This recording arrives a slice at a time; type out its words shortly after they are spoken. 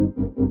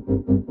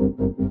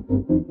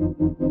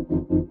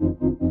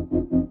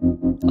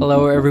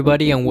Hello,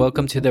 everybody, and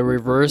welcome to the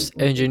Reverse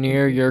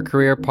Engineer Your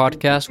Career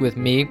podcast with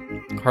me,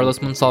 Carlos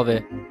Monsalve,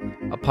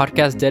 a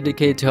podcast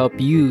dedicated to help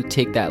you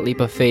take that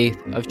leap of faith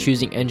of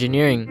choosing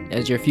engineering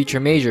as your future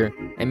major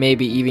and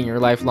maybe even your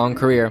lifelong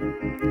career.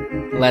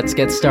 Let's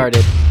get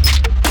started.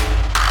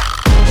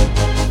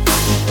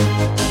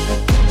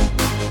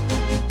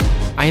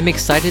 I am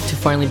excited to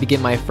finally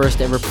begin my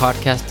first ever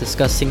podcast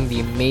discussing the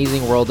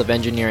amazing world of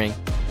engineering.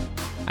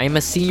 I am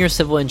a senior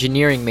civil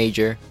engineering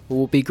major who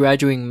will be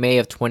graduating May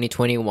of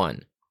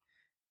 2021.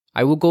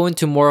 I will go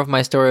into more of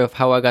my story of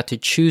how I got to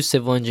choose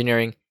civil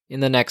engineering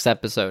in the next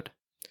episode.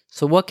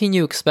 So what can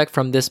you expect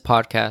from this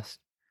podcast?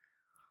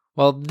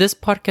 Well, this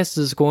podcast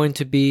is going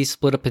to be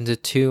split up into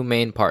two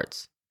main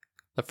parts.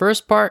 The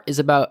first part is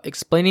about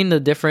explaining the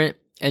different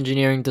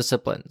engineering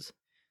disciplines.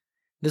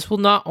 This will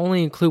not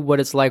only include what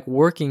it's like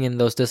working in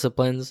those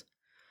disciplines,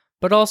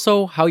 but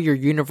also how your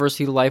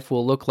university life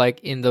will look like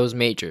in those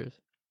majors.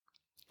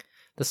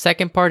 The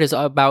second part is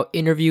about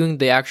interviewing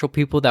the actual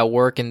people that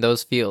work in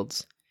those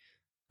fields.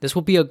 This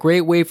will be a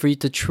great way for you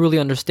to truly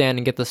understand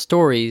and get the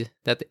stories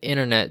that the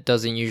internet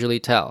doesn't usually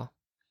tell.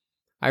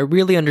 I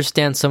really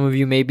understand some of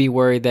you may be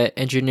worried that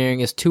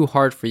engineering is too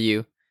hard for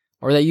you,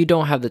 or that you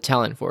don't have the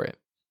talent for it.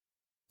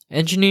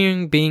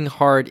 Engineering being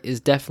hard is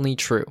definitely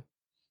true,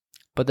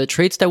 but the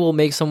traits that will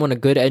make someone a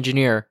good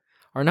engineer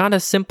are not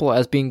as simple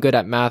as being good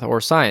at math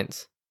or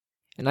science,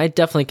 and I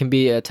definitely can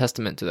be a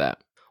testament to that.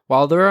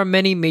 While there are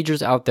many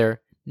majors out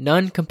there,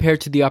 none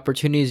compared to the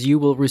opportunities you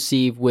will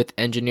receive with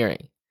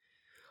engineering.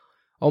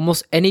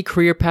 Almost any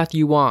career path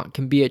you want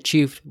can be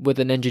achieved with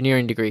an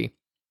engineering degree.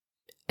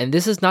 And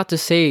this is not to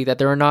say that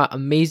there are not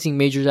amazing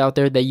majors out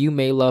there that you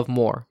may love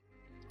more.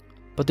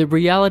 But the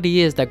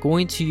reality is that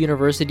going to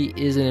university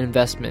is an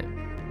investment.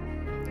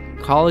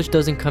 College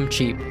doesn't come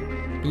cheap,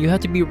 and you have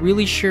to be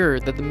really sure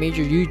that the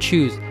major you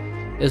choose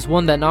is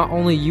one that not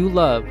only you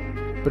love,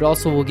 but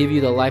also will give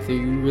you the life that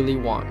you really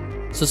want.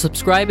 So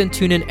subscribe and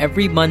tune in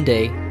every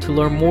Monday to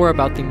learn more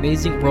about the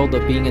amazing world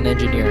of being an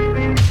engineer.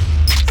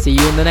 See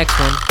you in the next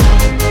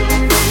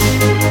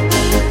one.